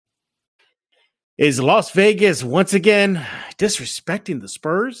Is Las Vegas once again disrespecting the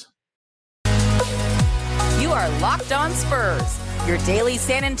Spurs? You are Locked On Spurs, your daily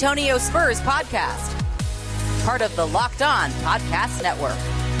San Antonio Spurs podcast. Part of the Locked On Podcast Network,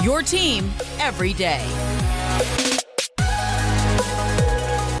 your team every day.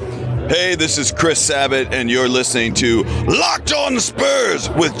 Hey, this is Chris Sabat, and you're listening to Locked On Spurs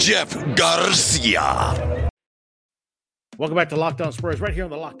with Jeff Garcia. Welcome back to Locked On Spurs, right here on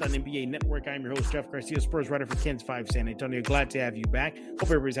the Locked On NBA Network. I'm your host, Jeff Garcia, Spurs writer for Kens 5 San Antonio. Glad to have you back. Hope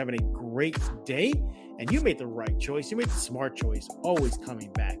everybody's having a great day. And you made the right choice. You made the smart choice, always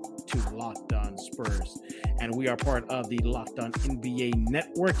coming back to Locked On Spurs. And we are part of the Locked On NBA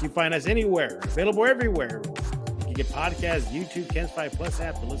Network. You find us anywhere, available everywhere. You can get podcasts, YouTube, Kens 5 Plus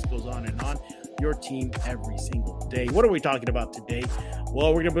app. The list goes on and on. Your team every single day. What are we talking about today?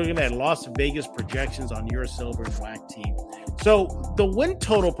 Well, we're going to be looking at Las Vegas projections on your silver and black team. So the win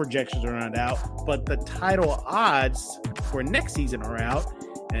total projections are not out, but the title odds for next season are out.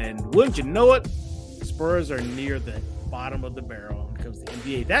 And wouldn't you know it, Spurs are near the bottom of the barrel when it comes to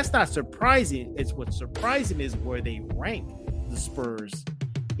NBA. That's not surprising. It's what's surprising is where they rank the Spurs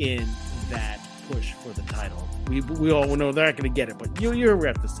in that push for the title. We all know they're not going to get it, but you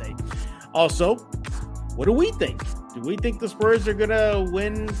have to say. Also, what do we think? Do we think the Spurs are going to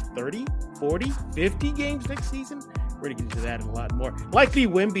win 30, 40, 50 games next season? We're going to get into that and a lot more. Likely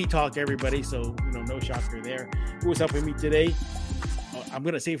Wemby talk, everybody, so no shocker there. Who was helping me today? I'm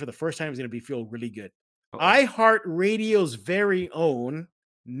going to say for the first time, it's going to feel really good. iHeartRadio's very own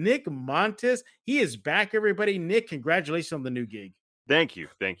Nick Montes. He is back, everybody. Nick, congratulations on the new gig. Thank you.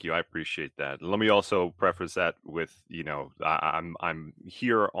 I appreciate that. Let me also preface that with, I'm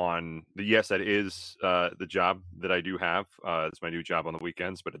here on yes, that is the job that I do have. It's my new job on the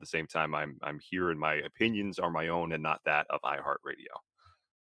weekends, but at the same time, I'm here and my opinions are my own and not that of iHeartRadio.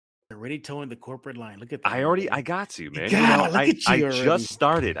 Already towing the corporate line. Look at that. I got to, man. I just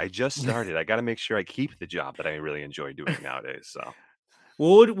started. I got to make sure I keep the job that I really enjoy doing nowadays. So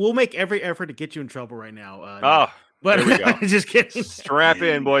we'll make every effort to get you in trouble right now. But there we go. Just kidding. Strap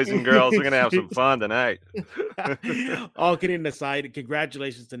in, boys and girls. We're gonna have some fun tonight. All kidding aside,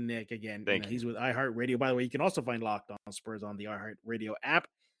 congratulations to Nick again. Thank you. He's with iHeartRadio. By the way, you can also find Locked On Spurs on the iHeartRadio app.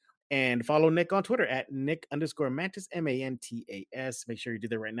 And follow Nick on Twitter at Nick_Mantis, MANTAS. Make sure you do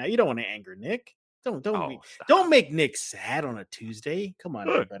that right now. You don't want to anger Nick. Don't make Nick sad on a Tuesday. Come on,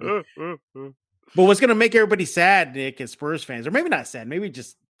 everybody. But what's going to make everybody sad, Nick, and Spurs fans, or maybe not sad, maybe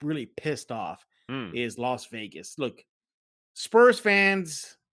just really pissed off, is Las Vegas. Look, Spurs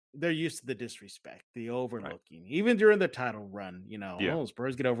fans, they're used to the disrespect, the overlooking. Right. Even during the title run,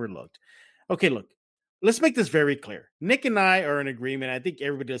 Spurs get overlooked. Okay, look. Let's make this very clear. Nick and I are in agreement. I think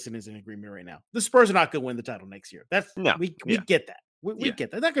everybody listening is in agreement right now. The Spurs are not going to win the title next year. We get that. We get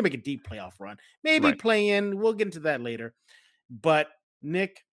that. They're not going to make a deep playoff run. Maybe play in. We'll get into that later. But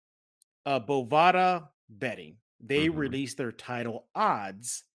Nick, Bovada Betting, they released their title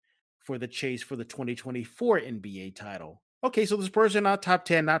odds for the chase for the 2024 NBA title. Okay, so the Spurs are not top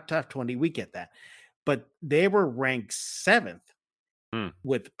 10, not top 20. We get that. But they were ranked 7th.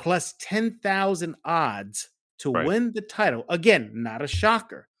 With plus 10,000 odds to win the title. Again, not a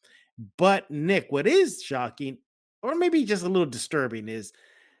shocker. But Nick, what is shocking, or maybe just a little disturbing, is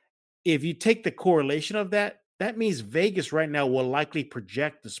if you take the correlation of that means Vegas right now will likely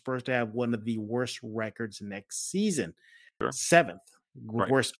project the Spurs to have one of the worst records next season. Sure. 7th,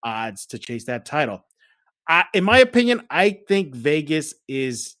 worst odds to chase that title. In my opinion, I think Vegas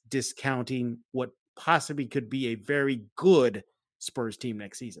is discounting what possibly could be a very good Spurs team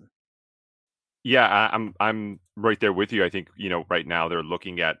next season. Yeah, I'm right there with you. I think, right now they're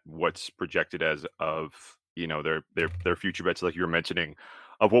looking at what's projected as of, their future bets, like you were mentioning,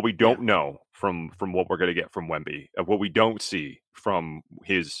 of what we don't know from what we're going to get from Wemby, of what we don't see from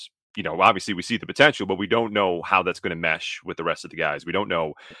his, obviously we see the potential, but we don't know how that's going to mesh with the rest of the guys. We don't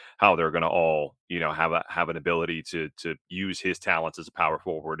know how they're going to all, have an ability to use his talents as a power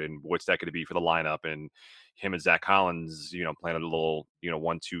forward, and what's that going to be for the lineup, and him and Zach Collins, playing a little,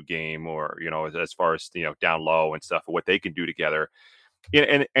 1-2 game, or, as far as, down low and stuff, what they can do together.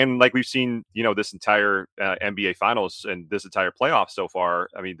 And like we've seen, this entire NBA finals and this entire playoff so far,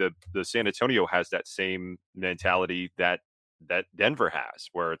 I mean, the San Antonio has that same mentality that Denver has,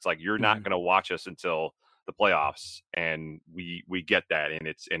 where it's like, you're not going to watch us until the playoffs, and we get that, and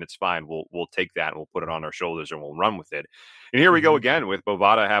it's fine. We'll take that and we'll put it on our shoulders and we'll run with it. And here we go again with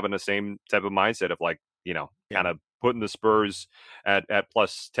Bovada having the same type of mindset of like, kind of putting the Spurs at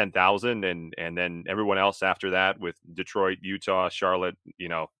plus 10,000, and then everyone else after that with Detroit, Utah, Charlotte,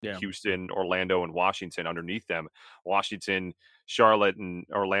 Houston, Orlando, and Washington underneath them. Washington Charlotte and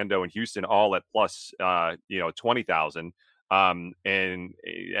Orlando and Houston all at plus 20,000. And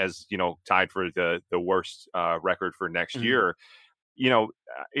as tied for the worst record for next year.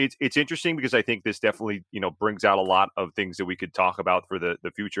 It's interesting because I think this definitely brings out a lot of things that we could talk about for the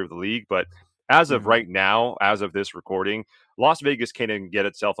future of the league. But as of right now, as of this recording, Las Vegas can't even get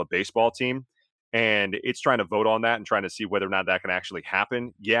itself a baseball team. And it's trying to vote on that and trying to see whether or not that can actually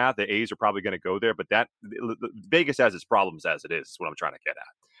happen. Yeah, the A's are probably going to go there, but Vegas has its problems as it is what I'm trying to get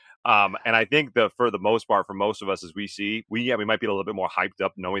at. And I think for the most part, for most of us, as we see, we might be a little bit more hyped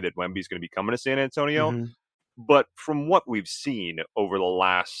up knowing that Wemby's going to be coming to San Antonio. But from what we've seen over the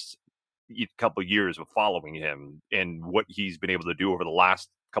last couple of years of following him and what he's been able to do over the last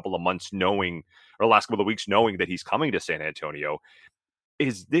couple of months, last couple of weeks, knowing that he's coming to San Antonio,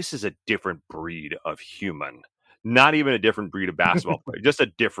 this is a different breed of human. Not even a different breed of basketball player, just a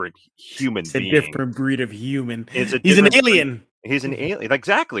different human being. A different breed of human. He's an alien. He's an alien.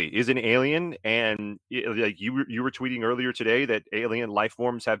 Exactly. He's an alien. And like you were tweeting earlier today that alien life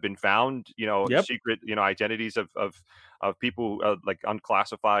forms have been found, secret, identities of people, like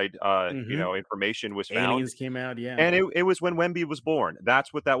unclassified, information was found. Aliens came out. Yeah. And it was when Wemby was born.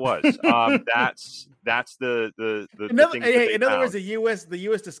 That's what that was. That's the in other words, the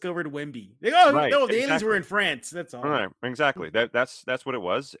U.S. discovered Wemby. The aliens were in France. That's all. Right. Exactly. That's what it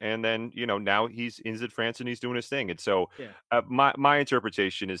was. And then, now he's in France and he's doing his thing. And so my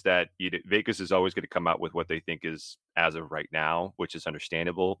interpretation is that Vegas is always going to come out with what they think is as of right now, which is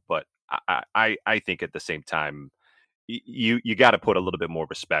understandable. But I think at the same time, you got to put a little bit more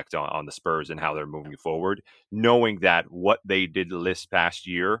respect on the Spurs and how they're moving forward, knowing that what they did this past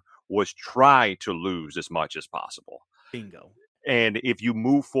year was try to lose as much as possible. Bingo. And if you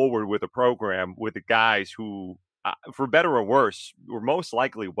move forward with a program with the guys who, for better or worse, were most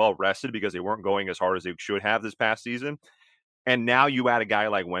likely well rested because they weren't going as hard as they should have this past season, and now you add a guy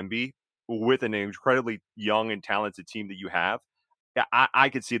like Wemby with an incredibly young and talented team that you have, I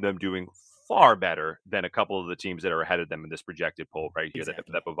could see them doing far better than a couple of the teams that are ahead of them in this projected poll right here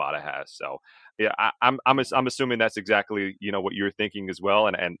that Bovada has. So yeah, I'm assuming that's exactly what you're thinking as well,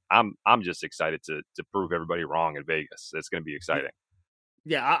 and I'm just excited to prove everybody wrong in Vegas. It's going to be exciting.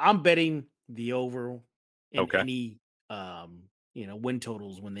 Yeah, I'm betting the over in any win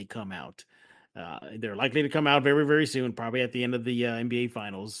totals when they come out. They're likely to come out very, very soon, probably at the end of the NBA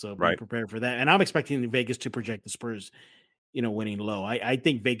Finals. So be prepared for that. And I'm expecting Vegas to project the Spurs winning low. I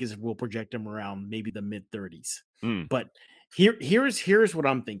think Vegas will project them around maybe the mid 30s. But here's what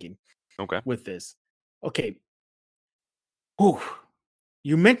I'm thinking. With this. Okay. Whew.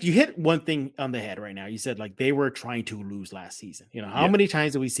 You hit one thing on the head right now. You said like they were trying to lose last season. How many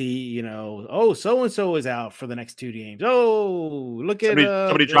times do we see, so and so is out for the next 2 games. Oh, look at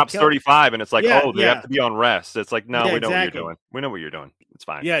somebody drops 35 and it's like, they have to be on rest. It's like, no, we know what you're doing. We know what you're doing. It's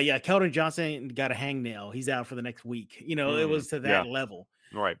fine. Yeah. Keldon Johnson got a hangnail. He's out for the next week. It was to that level.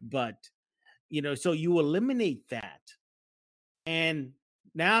 Right. But so you eliminate that. And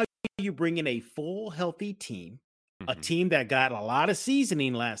now you bring in a full healthy team. A team that got a lot of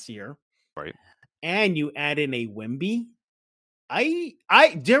seasoning last year, right? And you add in a Wemby. I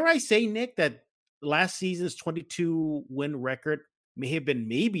dare I say, Nick, that last season's 22 win record may have been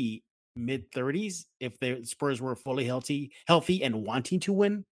maybe mid 30s if the Spurs were fully healthy and wanting to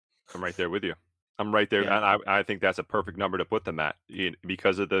win. I'm right there with you. I'm right there, and I think that's a perfect number to put them at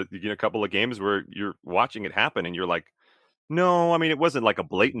because of the couple of games where you're watching it happen and you're like, no, I mean, it wasn't like a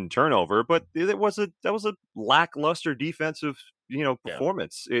blatant turnover, but that was a lackluster defensive,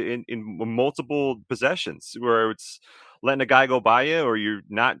 performance in multiple possessions where it's letting a guy go by you or you're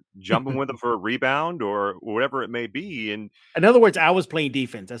not jumping with him for a rebound or whatever it may be. And in other words, I was playing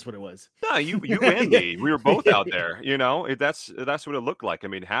defense. That's what it was. No, you and me, we were both out there, that's what it looked like. I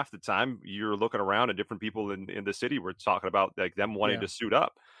mean, half the time you're looking around and different people in the city were talking about like them wanting to suit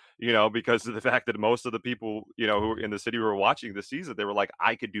up. Because of the fact that most of the people, who were in the city who were watching the season, they were like,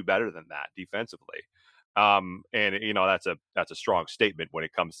 I could do better than that defensively. And that's a strong statement when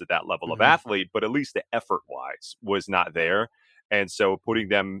it comes to that level of athlete, but at least the effort wise was not there. And so putting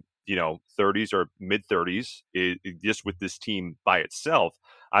them, 30s or mid 30s just with this team by itself,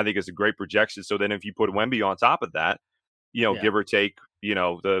 I think is a great projection. So then if you put Wemby on top of that, give or take,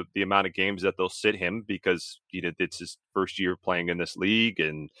 the amount of games that they'll sit him because, it's his first year playing in this league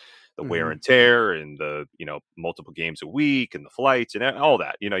and the wear and tear and the, multiple games a week and the flights and all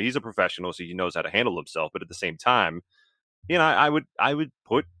that, he's a professional, so he knows how to handle himself. But at the same time, I would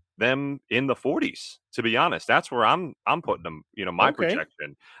put them in the 40s, to be honest. That's where I'm putting them, my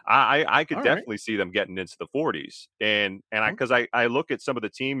projection. I could definitely see them getting into the 40s. And because I look at some of the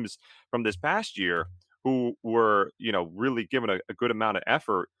teams from this past year who were, really giving a good amount of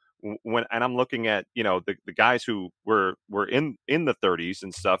effort. And I'm looking at, the guys who were in the 30s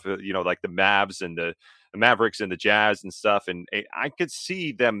and stuff, like the Mavs and the Mavericks and the Jazz and stuff, and I could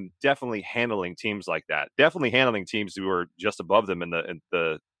see them definitely handling teams like that, definitely handling teams who are just above them in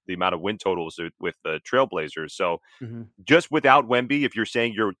the amount of win totals with the Trailblazers. So Mhm. just without Wemby, if you're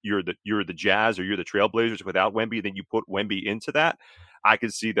saying you're the Jazz or you're the Trailblazers without Wemby, then you put Wemby into that, I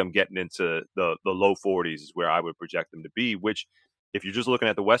could see them getting into the low 40s is where I would project them to be. Which, if you're just looking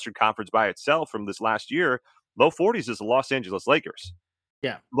at the Western Conference by itself from this last year, low 40s is the Los Angeles Lakers.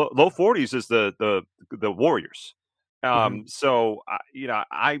 Yeah. Low 40s is the Warriors. Mhm. So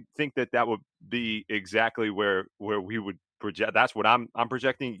I think that would be exactly where we would project. That's what I'm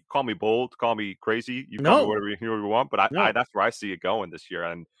projecting. Call me bold, call me crazy. You call me No, whatever you want, but I no. that's where I see it going this year,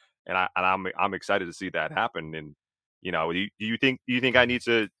 and I'm excited to see that happen. And do you think I need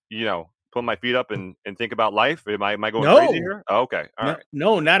to put my feet up and think about life? Am I going crazy No. here? Oh, okay, all No, right.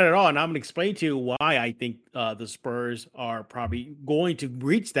 no, not at all. And I'm going to explain to you why I think the Spurs are probably going to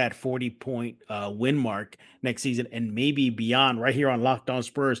reach that 40-point win mark next season and maybe beyond right here on Locked On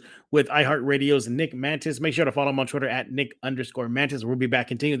Spurs with iHeartRadio's Nick Mantis. Make sure to follow him on Twitter at Nick_Mantis. We'll be back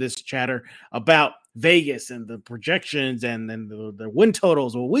continuing this chatter about Vegas and the projections and then the win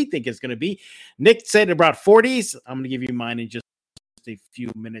totals, what we think it's going to be. Nick said about 40s. I'm going to give you mine in just a few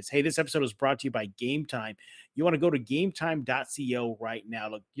minutes. Hey, this episode is brought to you by Game Time. You want to go to gametime.co right now.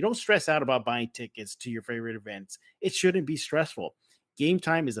 Look, you don't stress out about buying tickets to your favorite events. It shouldn't be stressful. Game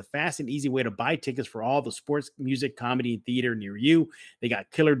Time is a fast and easy way to buy tickets for all the sports, music, comedy, and theater near you. They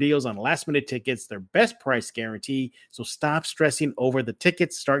got killer deals on last minute tickets, their best price guarantee. So stop stressing over the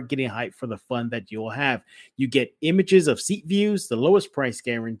tickets. Start getting hyped for the fun that you'll have. You get images of seat views, the lowest price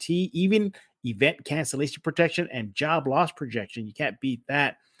guarantee, even event cancellation protection, and job loss protection. You can't beat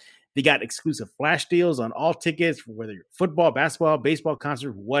that. They got exclusive flash deals on all tickets, whether you're football, basketball, baseball,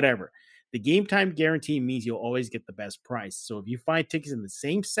 concert, whatever. The game time guarantee means you'll always get the best price. So if you find tickets in the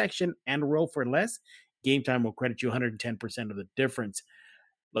same section and row for less, Game Time will credit you 110% of the difference.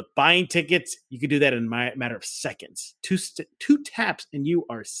 Look, buying tickets, you can do that in a matter of seconds. Two taps and you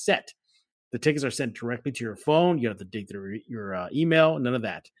are set. The tickets are sent directly to your phone. You don't have to dig through your email, none of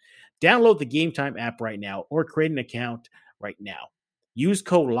that. Download the Game Time app right now or create an account right now. Use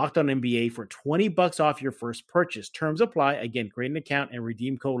code LOCKEDONNBA for $20 off your first purchase. Terms apply. Again, create an account and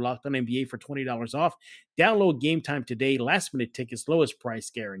redeem code LOCKEDONNBA for $20 off. Download Game Time today. Last minute tickets, lowest price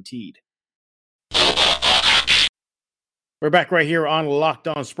guaranteed. We're back right here on Locked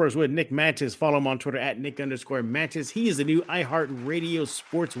On Spurs with Nick Mantis. Follow him on Twitter at Nick_Mantis. He is the new iHeartRadio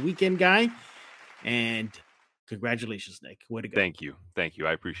Sports Weekend guy. And congratulations, Nick. Way to go. Thank you. Thank you.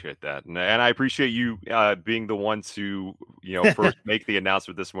 I appreciate that. And I appreciate you being the one to, first make the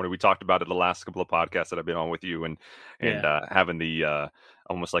announcement this morning. We talked about it the last couple of podcasts that I've been on with you and having the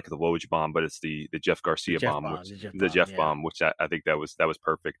almost like the Woj bomb, but it's the Jeff Garcia bomb, the Jeff bomb, which I think that was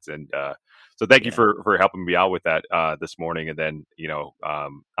perfect. And so thank you for helping me out with that this morning. And then,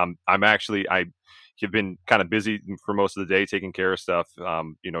 I have been kind of busy for most of the day taking care of stuff,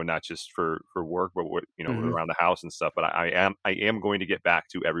 not just for work, but around the house and stuff. But I am going to get back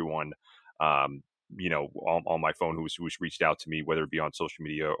to everyone, on my phone who's reached out to me, whether it be on social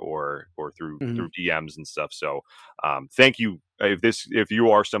media or through DMs and stuff. So thank you. If you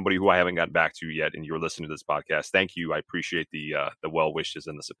are somebody who I haven't gotten back to yet and you're listening to this podcast, thank you. I appreciate the well wishes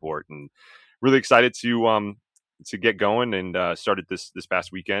and the support, and really excited to get going and started this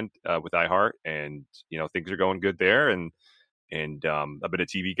past weekend with iHeart, and things are going good there. And I've been a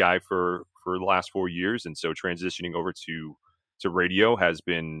TV guy for the last 4 years, and so transitioning over to radio has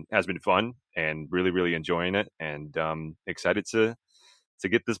been fun, and really enjoying it, and excited to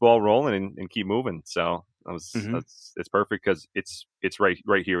get this ball rolling and keep moving. So it's perfect because it's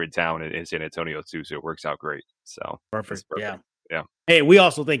right here in town in San Antonio too, so it works out great. So Perfect. Yeah. Hey, we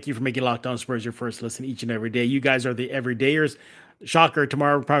also thank you for making Locked On Spurs your first listen each and every day. You guys are the everydayers. Shocker,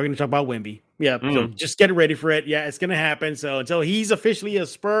 tomorrow we're probably going to talk about Wemby. Yeah, so just get ready for it. Yeah, it's going to happen. So until he's officially a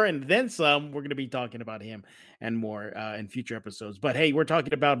Spur and then some, we're going to be talking about him and more in future episodes. But hey, we're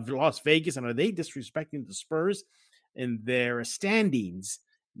talking about Las Vegas, and are they disrespecting the Spurs in their standings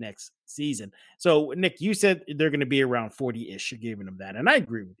next season? So, Nick, you said they're going to be around 40-ish. You're giving them that, and I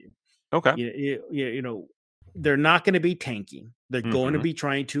agree with you. Okay. They're not going to be tanking. They're going to be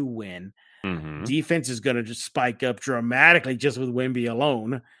trying to win. Defense is going to just spike up dramatically just with Wemby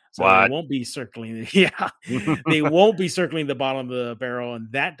alone. So they won't be circling. They won't be circling the bottom of the barrel in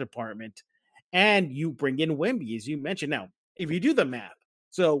that department. And you bring in Wemby, as you mentioned. Now, if you do the math,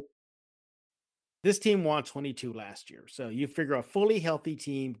 so this team won 22 last year. So you figure a fully healthy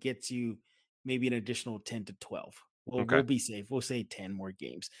team gets you maybe an additional 10 to 12. We'll, Okay. we'll be safe. We'll say 10 more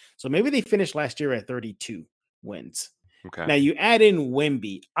games. So maybe they finished last year at 32 wins. Okay. Now you add in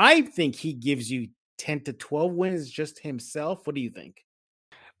Wemby. I think he gives you 10 to 12 wins just himself. What do you think?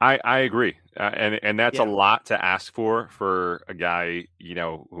 I agree, and that's a Yeah. lot to ask for a guy,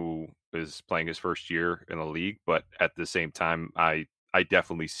 who is playing his first year in the league. But at the same time, I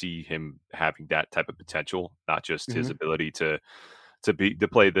definitely see him having that type of potential, not just his Mhm. ability to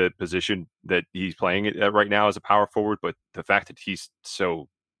play the position that he's playing it right now as a power forward, but the fact that he's so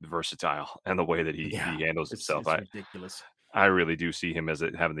versatile and the way that Yeah. he handles It's himself, it's ridiculous. I really do see him as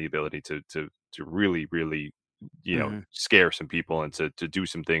having the ability to really really Mhm. scare some people and to do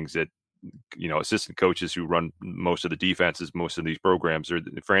some things that assistant coaches who run most of the defenses, most of these programs or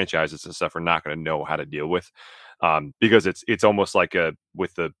the franchises and stuff are not going to know how to deal with, because it's almost like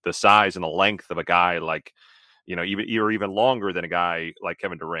with the size and the length of a guy like even longer than a guy like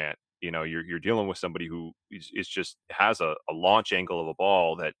Kevin Durant. You're dealing with somebody who is just has a launch angle of a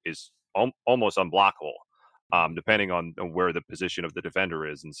ball that is almost unblockable, depending on where the position of the defender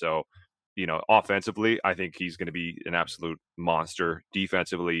is. And so, offensively, I think he's going to be an absolute monster.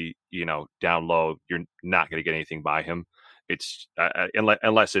 Defensively, down low, you're not going to get anything by him. It's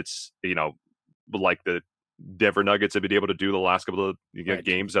unless it's like the Denver Nuggets have been able to do the last couple of Right.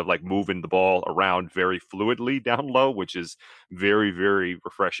 games of like moving the ball around very fluidly down low, which is very, very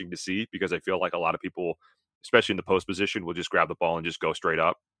refreshing to see, because I feel like a lot of people, especially in the post position, will just grab the ball and just go straight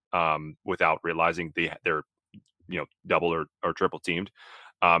up, without realizing they're double or triple teamed.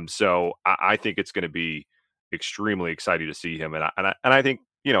 So I think it's going to be extremely exciting to see him, and I think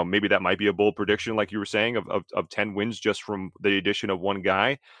maybe that might be a bold prediction, like you were saying, of 10 wins just from the addition of one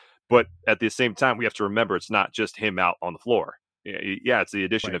guy. But at the same time, we have to remember it's not just him out on the floor. Yeah, it's the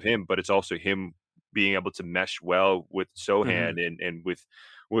addition Right. of him, but it's also him being able to mesh well with Mhm. Sohan and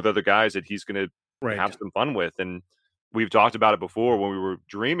with other guys that he's going to Right. have some fun with. And we've talked about it before when we were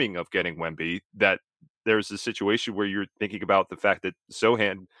dreaming of getting Wemby, that there's a situation where you're thinking about the fact that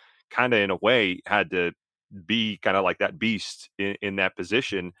Sohan kind of in a way had to be kind of like that beast in that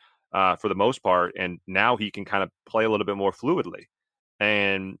position, for the most part. And now he can kind of play a little bit more fluidly.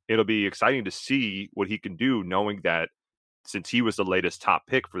 And it'll be exciting to see what he can do, knowing that since he was the latest top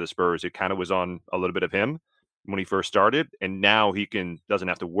pick for the Spurs, it kind of was on a little bit of him when he first started. And now he doesn't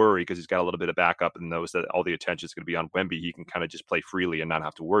have to worry because he's got a little bit of backup and knows that all the attention is going to be on Wemby. He can kind of just play freely and not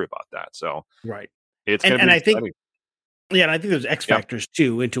have to worry about that. So Right. it's And going to and be I think exciting. yeah, and I think there's X Yeah, factors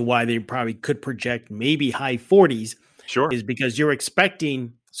too into why they probably could project maybe high 40s sure. is because you're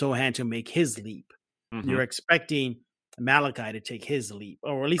expecting Sohan to make his leap. Hmm. You're expecting Malachi to take his leap,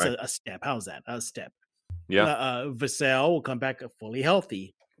 or at least Right. a step. How's that? A step. Yeah. Vassell will come back fully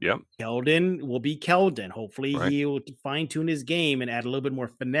healthy. Yep. Keldon will be Keldon. Hopefully, Right. he'll fine tune his game and add a little bit more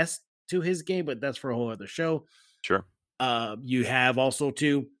finesse to his game, but that's for a whole other show. Sure. You have also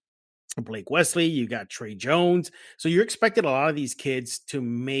too Blake Wesley. You got Trey Jones. So you're expecting a lot of these kids to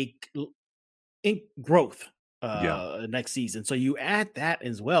make growth Yeah. next season. So you add that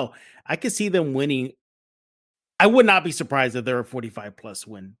as well. I could see them winning. I would not be surprised if they're a 45 plus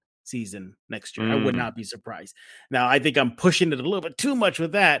win season next year. I would Mm, not be surprised. Now, I think I'm pushing it a little bit too much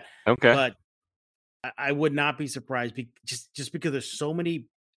with that, okay. but I would not be surprised just because there's so many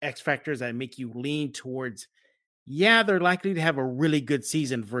X factors that make you lean towards, yeah, they're likely to have a really good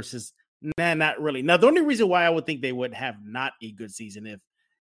season versus, nah, not really. Now, the only reason why I would think they would have not a good season if,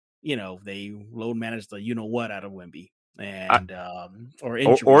 they load manage the what out of Wemby and or Or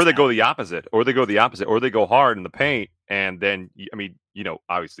injuries they go happen. the opposite, or they go the opposite, or they go hard in the paint, and then I mean,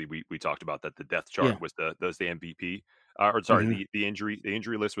 obviously we talked about that. The depth Yeah. chart was the MVP, or sorry, Mhm. the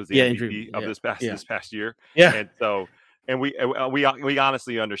injury list was the Yeah, injury. MVP of Yeah. Yeah. this past year, Yeah. and so we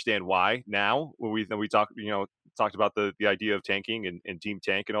honestly understand why now when we talked about the idea of tanking and team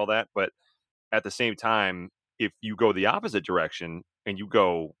tank and all that, but at the same time, if you go the opposite direction and you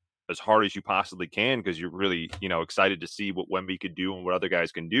go as hard as you possibly can because you're really, excited to see what Wemby could do and what other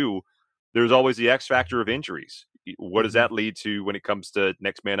guys can do, there's always the X factor of injuries. What does Mhm. that lead to when it comes to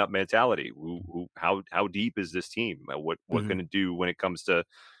next man up mentality? How deep is this team? What Mhm. can it do when it comes to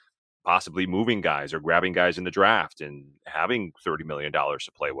possibly moving guys or grabbing guys in the draft and having $30 million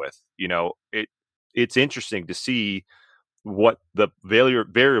to play with? It's interesting to see what the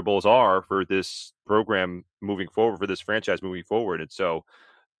variables are for this program moving forward, for this franchise moving forward. And so,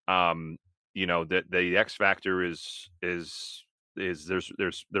 um, that the X factor is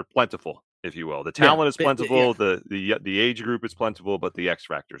they're plentiful, if you will. The Yeah. talent is Yeah. plentiful, the age group is plentiful, but the X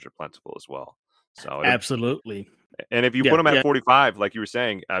factors are plentiful as well. So Absolutely. and if you put Yeah. them at Yeah. 45, like you were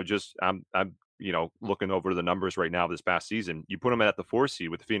saying, I'm looking over the numbers right now this past season, you put them at the 4 seed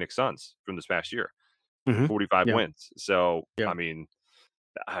with the Phoenix Suns from this past year, 45 Yeah. wins. So, Yeah. I mean,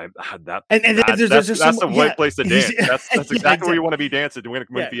 And that's the right place to dance. That's exactly exactly. where you want to be dancing when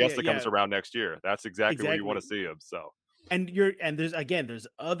Fiesta comes around next year. That's exactly where you want to see him. So, and there's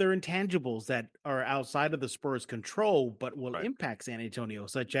other intangibles that are outside of the Spurs' control, but will impact San Antonio,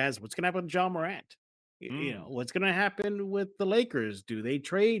 such as what's going to happen with John Morant. What's going to happen with the Lakers? Do they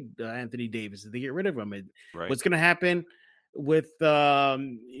trade Anthony Davis? Do they get rid of him? What's going to happen with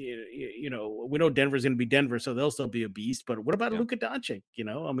we know Denver's going to be Denver, so they'll still be a beast. But what about Luka Doncic?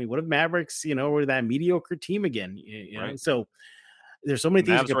 What if Mavericks? Were that mediocre team again? So there's so many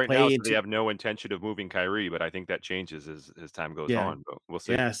things that can play now, into. So they have no intention of moving Kyrie, but I think that changes as time goes on. But we'll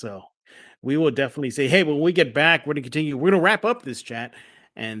see. Yeah, so we will definitely say, hey, when we get back, we're going to continue. We're going to wrap up this chat.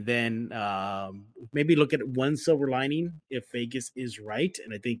 And then maybe look at one silver lining if Vegas is right.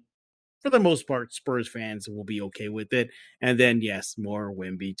 And I think for the most part, Spurs fans will be okay with it. And then, yes, more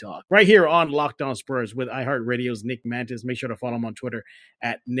Wemby talk. Right here on Locked On Spurs with iHeartRadio's Nick Mantis. Make sure to follow him on Twitter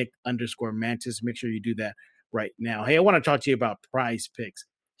at Nick_Mantis. Make sure you do that right now. Hey, I want to talk to you about Prize Picks.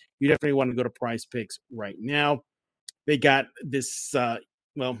 You definitely want to go to Prize Picks right now. They got this,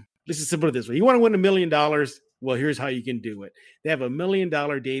 this is simple this way. You want to win $1 million? Well, here's how you can do it. They have $1 million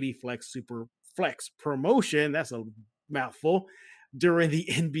daily super flex promotion. That's a mouthful during the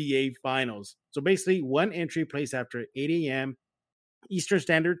NBA Finals. So basically, one entry placed after 8 a.m. Eastern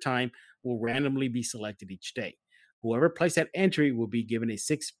Standard Time will randomly be selected each day. Whoever placed that entry will be given a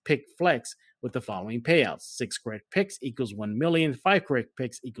 6-pick flex with the following payouts. 6 correct picks equals 1 million. 5 correct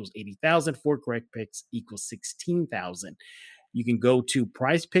picks equals 80,000. 4 correct picks equals 16,000. You can go to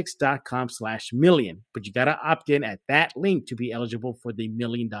prizepicks.com/million, but you got to opt in at that link to be eligible for the $1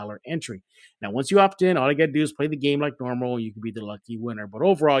 million entry. Now, once you opt in, all you got to do is play the game like normal. You can be the lucky winner. But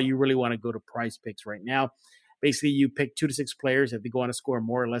overall, you really want to go to Prize Picks right now. Basically, you pick 2 to 6 players. If they go on to score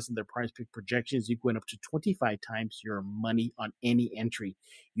more or less than their Prize Pick projections, you can win up to 25 times your money on any entry.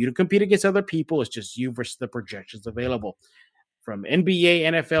 You don't compete against other people. It's just you versus the projections available. From NBA,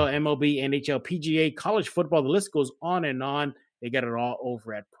 NFL, MLB, NHL, PGA, college football, the list goes on and on. They got it all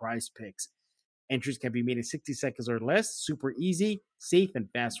over at Prize Picks. Entries can be made in 60 seconds or less. Super easy, safe, and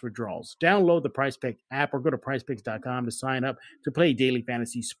fast withdrawals. Download the Prize Pick app or go to prizepicks.com to sign up to play daily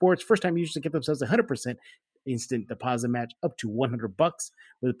fantasy sports. First-time users get themselves 100% instant deposit match up to $100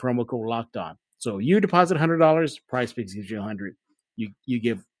 with promo code Locked On. So you deposit $100, Prize Picks gives you $100. You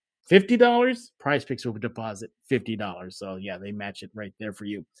give $50, Prize Picks will deposit $50. So yeah, they match it right there for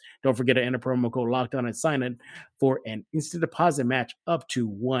you. Don't forget to enter promo code Locked On and sign in for an instant deposit match up to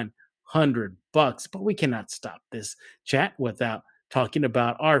 $100. But we cannot stop this chat without talking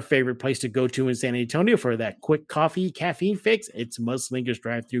about our favorite place to go to in San Antonio for that quick coffee caffeine fix. It's Mudslingers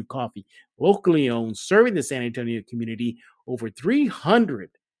Drive-Thru Coffee, locally owned, serving the San Antonio community. Over 300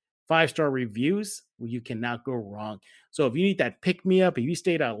 5-star reviews. Well, you cannot go wrong. So if you need that pick-me-up, if you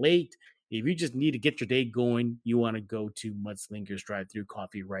stayed out late, if you just need to get your day going, you want to go to Mudslingers Drive-Thru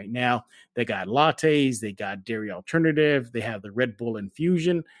Coffee right now. They got lattes, they got dairy alternative, they have the Red Bull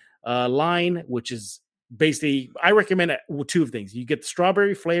Infusion line, which is basically, I recommend 2 things. You get the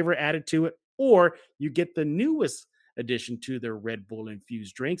strawberry flavor added to it, or you get the newest addition to their Red Bull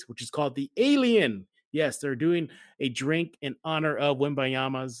infused drinks, which is called the Alien. Yes, they're doing a drink in honor of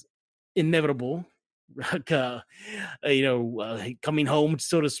Wembanyama's inevitable coming home,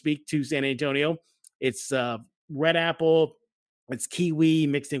 so to speak, to San Antonio. It's red apple, it's kiwi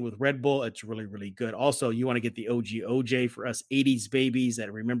mixed in with Red Bull. It's really, really good. Also, you want to get the OG OJ for us 80s babies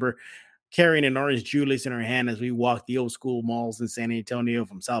that remember carrying an orange Julius in our hand as we walk the old school malls in San Antonio,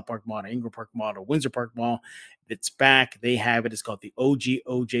 from South Park Mall to Ingram Park Mall to Windsor Park Mall. It's back. They have it. It's called the OG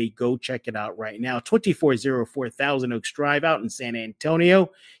OJ. Go check it out right now. 2404 Thousand Oaks Drive out in San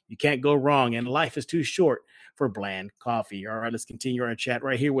Antonio. You can't go wrong, and life is too short for bland coffee. All right, let's continue our chat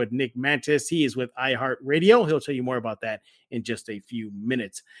right here with Nick Mantis. He is with iHeartRadio. He'll tell you more about that in just a few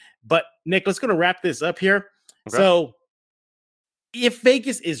minutes. But Nick, let's go to wrap this up here. Okay. So if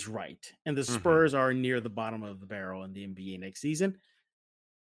Vegas is right and the Spurs are near the bottom of the barrel in the NBA next season,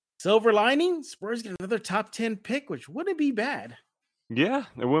 silver lining, Spurs get another top 10 pick, which wouldn't be bad. Yeah,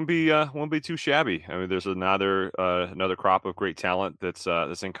 it wouldn't be too shabby. I mean, there's another crop of great talent that's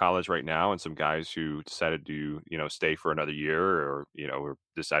in college right now, and some guys who decided to stay for another year, or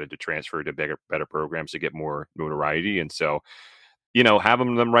decided to transfer to better programs to get more notoriety. And so,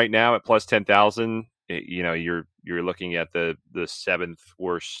 having them right now at plus 10,000, you're looking at the 7th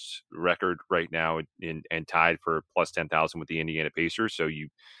worst record right now and tied for plus 10,000 with the Indiana Pacers. So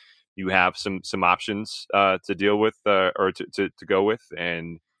you have some options to deal with or to go with.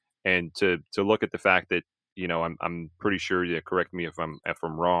 And And to look at the fact that, I'm pretty sure, correct me if I'm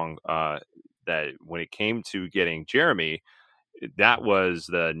wrong, that when it came to getting Jeremy, that was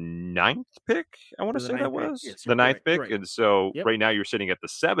the ninth pick. I want to The say that ninth pick. was Yes, the you're ninth correct. pick. Right. And so Yep. right now you're sitting at the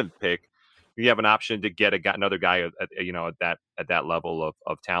seventh pick. You have an option to get another guy at that level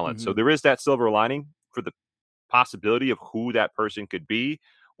of talent. So Mm-hmm. there is that silver lining for the possibility of who that person could be.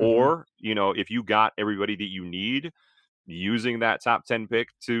 Mm-hmm. Or, if you got everybody that you need, using that top 10 pick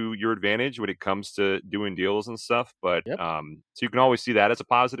to your advantage when it comes to doing deals and stuff. But Yep. so you can always see that as a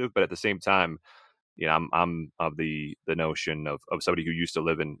positive, but at the same time, I'm of the notion of somebody who used to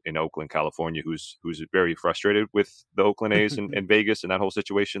live in Oakland, California, who's very frustrated with the Oakland A's and Vegas and that whole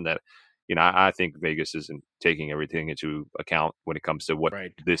situation. That I think Vegas isn't taking everything into account when it comes to what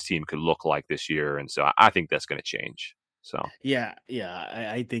Right. this team could look like this year, and so I think that's going to change. So Yeah,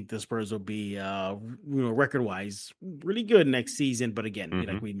 I think the Spurs will be, record wise, really good next season. But again, like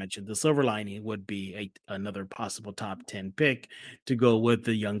mhm. we mentioned, the silver lining would be another possible top 10 pick to go with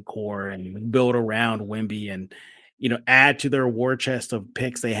the young core and build around Wimby and add to their war chest of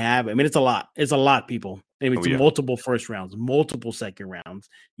picks they have. I mean, it's a lot. It's a lot, people. I mean, Oh it's yeah, multiple first rounds, multiple second rounds.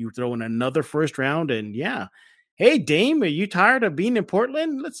 You throw in another first round, and yeah. Hey, Dame, are you tired of being in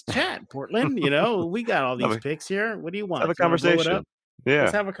Portland? Let's chat, Portland. We got all these let's picks here. What do you have a want? You want to blow it conversation. up?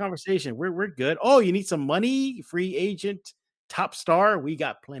 Let's Yeah. have a conversation. We're good. Oh, you need some money? Free agent, top star. We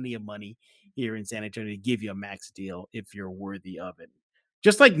got plenty of money here in San Antonio to give you a max deal if you're worthy of it.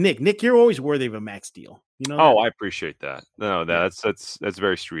 Just like Nick. Nick, you're always worthy of a max deal. You know Oh, that? I appreciate that. No, Yeah. that's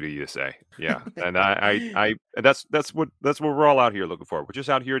very sweet of you to say. Yeah, and and that's what we're all out here looking for. We're just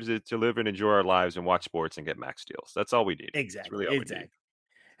out here to live and enjoy our lives and watch sports and get max deals. That's all we need. That's Exactly. really all we need. Exactly.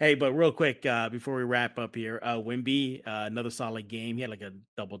 Hey, but real quick, before we wrap up here, Wimby, another solid game. He had like a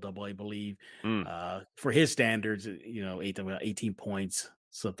double, I believe. Mm, For his standards, 18 points,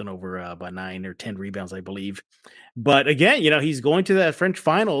 something over about 9 or 10 rebounds, I believe. But again, he's going to the French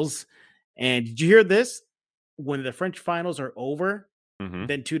finals. And did you hear this? When the French finals are over, hmm.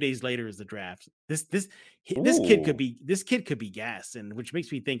 then 2 days later is the draft. This kid could Ooh, be gassed, and which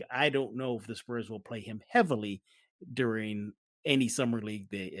makes me think I don't know if the Spurs will play him heavily during any summer league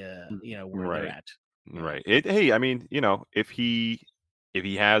where they're right. at. You know. Right. Hey, I mean, if he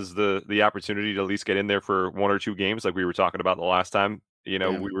has the opportunity to at least get in there for one or two games, like we were talking about the last time,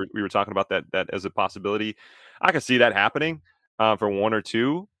 Yeah. we were talking about that as a possibility. I could see that happening for one or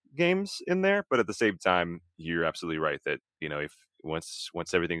two games in there, but at the same time, you're absolutely right that if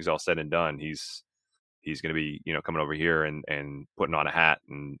once everything's all said and done, he's going to be coming over here and putting on a hat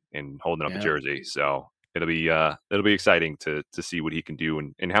and holding up a Yeah. jersey. So it'll be exciting to see what he can do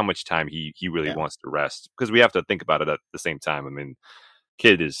and how much time he really Yeah. wants to rest, because we have to think about it at the same time. I mean,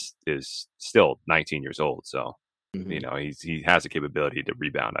 kid is still 19 years old, so Mhm. he has the capability to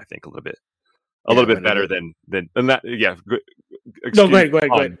rebound, I think, a Yeah. little bit Right. better than that. Yeah, No, go excuse ahead. Go the ahead.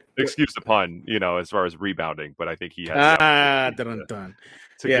 Go ahead. pun, excuse the pun, as far as rebounding, but I think he has the Ah, opportunity dun, dun.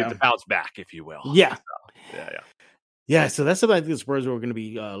 to get Yeah. to bounce back, if you will. Yeah. Yeah, yeah. Yeah, so that's something I think the Spurs are going to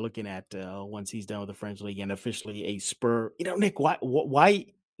be looking at once he's done with the French league and officially a Spur. Nick, why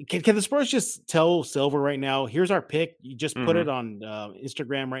can the Spurs just tell Silver right now? Here's our pick. You just put Hmm. it on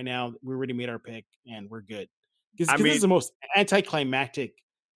Instagram right now. We already made our pick and we're good. Because I this is mean, the most anticlimactic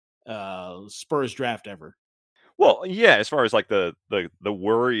Spurs draft ever. well, yeah, as far as like the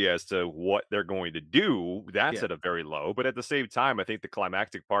worry as to what they're going to do, that's Yeah, at a very low. But at the same time, I think the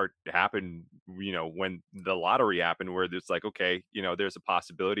climactic part happened, when the lottery happened, where it's like, okay, there's a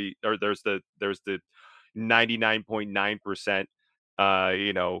possibility, or there's the 99.9%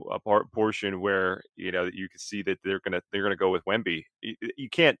 a portion where you can see that they're gonna go with Wemby. You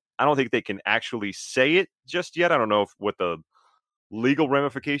can't. I don't think they can actually say it just yet. I don't know what the legal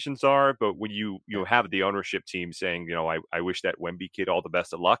ramifications are, but when you yeah, have the ownership team saying, I wish that Wemby kid all the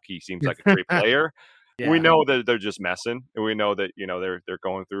best of luck. He seems like a great player. We yeah. know that they're just messing, and we know that they're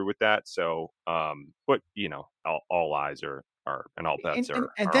going through with that. So, but all eyes are and all bets And and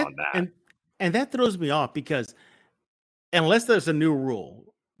are and on that that. and that throws me off because unless there's a new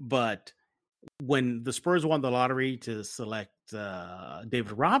rule, but when the Spurs won the lottery to select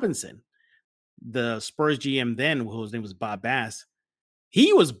David Robinson, the Spurs GM then, whose name was Bob Bass,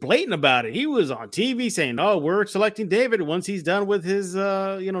 he was blatant about it. He was on TV saying, "Oh, we're selecting David once he's done with his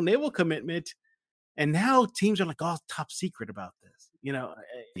naval commitment." And now teams are like all top secret about this. Yeah,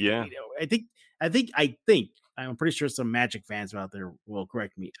 I think I'm pretty sure some Magic fans out there will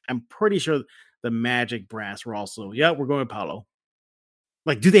correct me. I'm pretty sure the Magic brass were also, yeah, we're going with Paolo.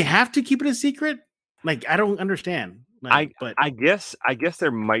 Like, do they have to keep it a secret? Like, I don't understand. Like, but I guess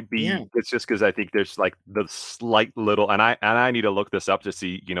there might be. yeah, It's just because I think there's like the slight little, and I need to look this up to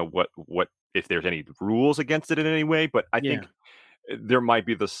see what if there's any rules against it in any way. But I yeah, think there might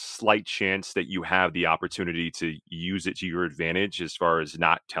be the slight chance that you have the opportunity to use it to your advantage as far as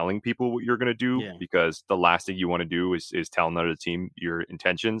not telling people what you're going to do, yeah. because the last thing you want to do is tell another team your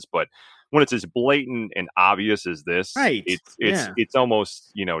intentions. But when it's as blatant and obvious as this, Right. Yeah. it's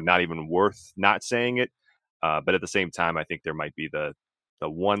almost not even worth not saying it. But at the same time, I think there might be the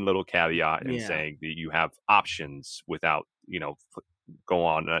one little caveat in Yeah. saying that you have options without go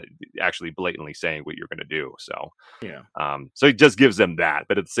on actually blatantly saying what you're going to do. So Yeah. so it just gives them that,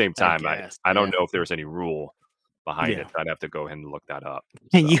 but at the same I time, guess. I don't Yeah. know if there's any rule behind Yeah. it. I'd have to go ahead and look that up.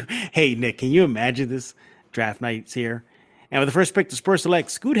 Can So, you, hey Nick, can you imagine this draft night's here? And with the first pick, the Spurs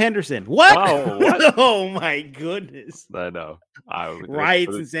select Scoot Henderson. What? oh, what? Oh my goodness. I know.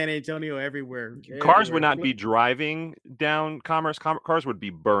 Riots in San Antonio everywhere. Cars would Everywhere. not be driving down Commerce. Cars would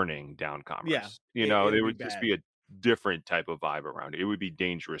be burning down Commerce. Yeah, There it'd would be just bad. be a different type of vibe around it. It would be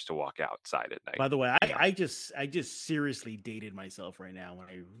dangerous to walk outside at night. By the way, Yeah. I just seriously dated myself right now when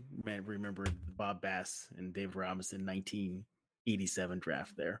I remember Bob Bass and David Robinson 1987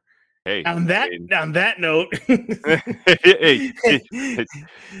 draft there. Hey, On that note, hey,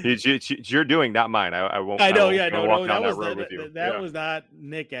 it's your doing, not mine. I won't. I know, won't walk down that road with you. that Yeah. was not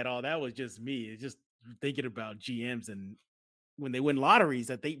Nick at all. That was just me. It's just thinking about GMs and when they win lotteries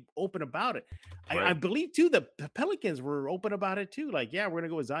that they open about it. I Right. believe too the Pelicans were open about it too. Like, yeah, we're gonna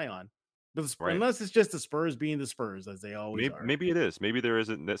go with Zion. But Right. unless it's just the Spurs being the Spurs as they always are. Maybe it is. Maybe there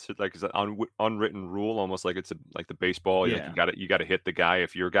isn't this like it's an unwritten rule, almost like it's like the baseball. Like Yeah. you got to hit the guy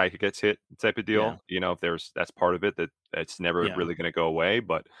if your guy gets hit type of deal. If that's part of it that's never Yeah. really going to go away.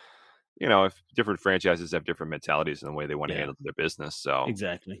 But if different franchises have different mentalities and the way they want to Yeah. handle their business, so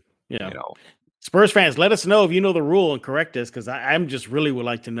Exactly. Yeah. you know, Spurs fans, let us know if you know the rule and correct us because I'm just really would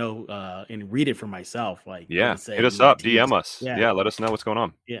like to know and read it for myself. Like, what yeah, it say, hit us you know, up, teams. DM us, Yeah. yeah, let us know what's going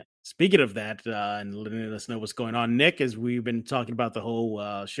on. Yeah. Speaking of that, and letting us know what's going on, Nick, as we've been talking about the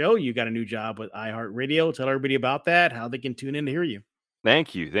whole show, you got a new job with iHeartRadio. Tell everybody about that, how they can tune in to hear you.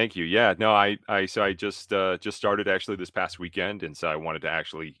 Thank you. Yeah, no, I just started actually this past weekend, and so I wanted to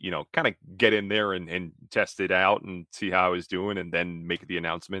actually, kind of get in there and test it out and see how I was doing, and then make the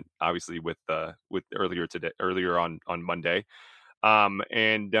announcement, obviously with earlier on Monday.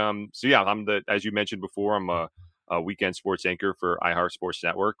 So yeah, as you mentioned before, I'm a weekend sports anchor for iHeart Sports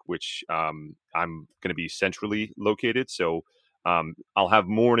Network, which I'm going to be centrally located. So I'll have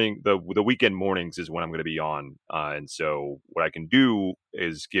the weekend mornings is when I'm going to be on. And so what I can do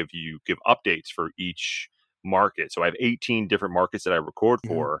is give updates for each market. So I have 18 different markets that I record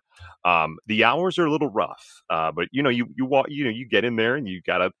for. The hours are a little rough, but you walk, you get in there and you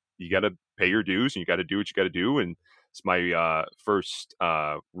gotta pay your dues and you got to do what you got to do. And it's my first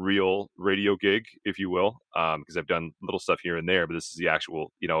real radio gig, if you will, because I've done little stuff here and there, but this is the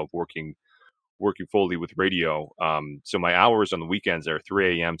actual, working fully with radio. So my hours on the weekends are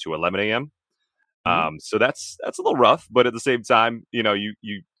 3 a.m. to 11 a.m. So that's a little rough, but at the same time,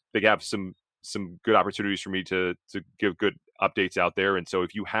 they have some good opportunities for me to give good updates out there. And so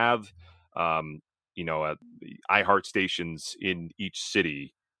if you have, the iHeart stations in each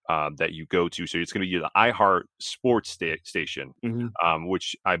city that you go to, so it's going to be the iHeart Sports station,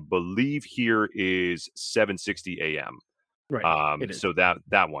 which I believe here is 760 a.m. Right. So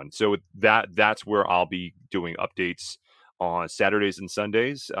that one. So that's where I'll be doing updates on Saturdays and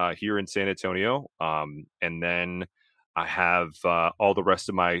Sundays here in San Antonio. And then I have all the rest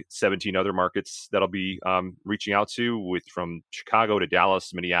of my 17 other markets that I'll be reaching out to from Chicago to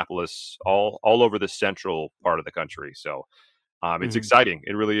Dallas, Minneapolis, all over the central part of the country. So it's exciting.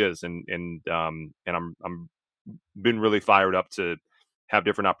 It really is. And I'm been really fired up to have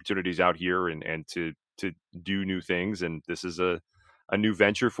different opportunities out here and to do new things. And this is a new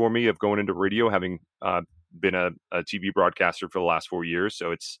venture for me of going into radio, having been a TV broadcaster for the last 4 years.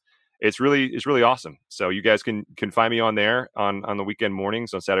 So it's really awesome. So you guys can find me on there on the weekend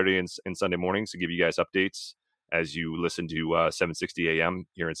mornings, on Saturday and Sunday mornings, to give you guys updates as you listen to 760 a.m.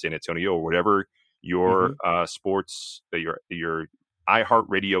 here in San Antonio, or whatever your sports, your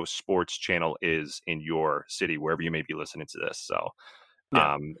iHeartRadio sports channel is in your city, wherever you may be listening to this. So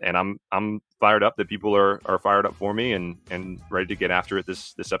and I'm fired up that people are fired up for me and ready to get after it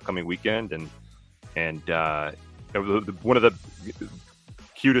this upcoming weekend. And one of the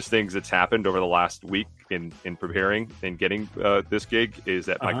cutest things that's happened over the last week in preparing and getting this gig is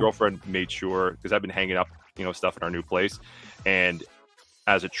that my girlfriend made sure, because I've been hanging up stuff in our new place, and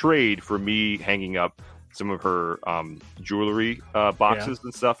as a trade for me hanging up some of her jewelry boxes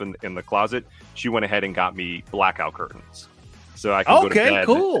and stuff in the closet, she went ahead and got me blackout curtains. So I can go to bed.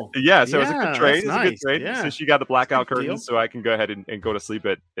 Cool. Yeah, so it was a good trade. Nice. A good trade. Yeah. So she got the blackout curtains, deal. so I can go ahead and go to sleep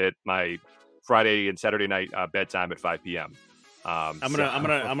at my Friday and Saturday night bedtime at 5 p.m. I'm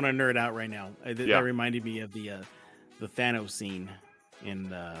gonna nerd out right now. That reminded me of the Thanos scene in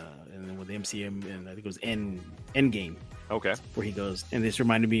with the MCM, and I think it was Endgame. Okay. Where he goes, and this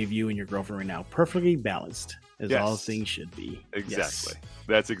reminded me of you and your girlfriend right now. Perfectly balanced, as all things should be. Exactly. Yes.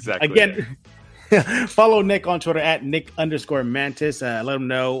 That's exactly again. Follow Nick on Twitter at Nick_Mantis. Let him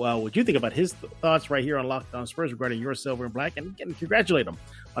know what you think about his thoughts right here on Locked On Spurs regarding your silver and black, and again, congratulate him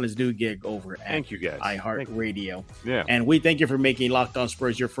on his new gig over at Thank you guys. iHeartRadio. Yeah. And we thank you for making Locked On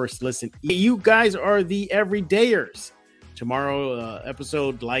Spurs your first listen. You guys are the everydayers. Tomorrow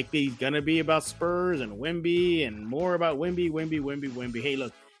episode likely gonna be about Spurs and Wemby and more about Wemby. Hey,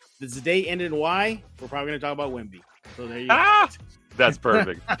 look, this day ended in Y. We're probably gonna talk about Wemby. So there you go. That's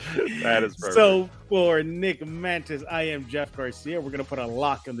perfect. That is perfect. So for Nick Mantis, I am Jeff Garcia. We're gonna put a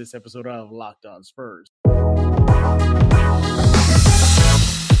lock on this episode of Locked On Spurs.